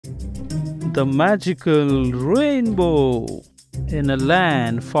The magical rainbow. In a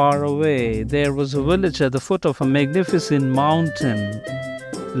land far away, there was a village at the foot of a magnificent mountain.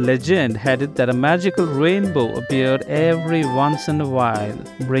 Legend had it that a magical rainbow appeared every once in a while,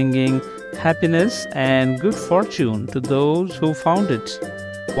 bringing happiness and good fortune to those who found it.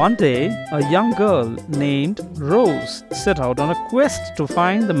 One day, a young girl named Rose set out on a quest to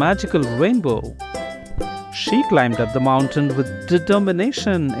find the magical rainbow. She climbed up the mountain with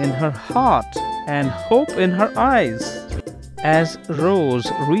determination in her heart and hope in her eyes. As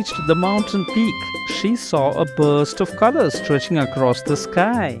Rose reached the mountain peak, she saw a burst of colors stretching across the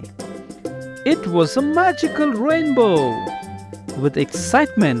sky. It was a magical rainbow. With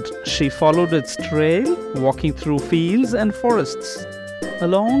excitement, she followed its trail, walking through fields and forests.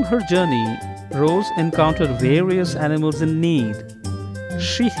 Along her journey, Rose encountered various animals in need.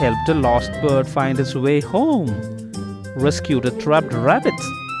 She helped a lost bird find its way home, rescued a trapped rabbit,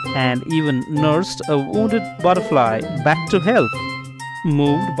 and even nursed a wounded butterfly back to health.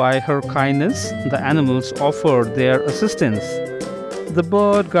 Moved by her kindness, the animals offered their assistance. The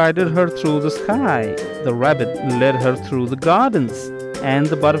bird guided her through the sky, the rabbit led her through the gardens, and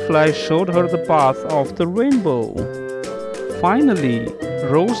the butterfly showed her the path of the rainbow. Finally,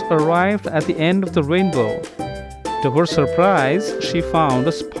 Rose arrived at the end of the rainbow. To her surprise, she found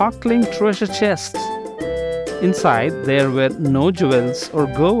a sparkling treasure chest. Inside, there were no jewels or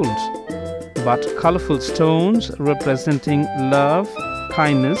gold, but colorful stones representing love,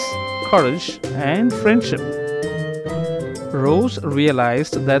 kindness, courage, and friendship. Rose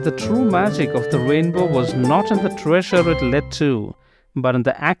realized that the true magic of the rainbow was not in the treasure it led to, but in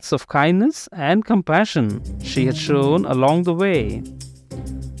the acts of kindness and compassion she had shown along the way.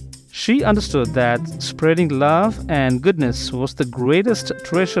 She understood that spreading love and goodness was the greatest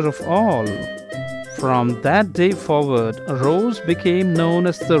treasure of all. From that day forward, Rose became known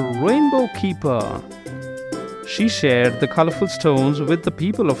as the Rainbow Keeper. She shared the colorful stones with the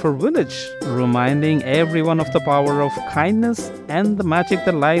people of her village, reminding everyone of the power of kindness and the magic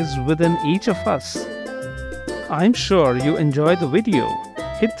that lies within each of us. I'm sure you enjoyed the video.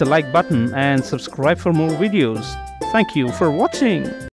 Hit the like button and subscribe for more videos. Thank you for watching.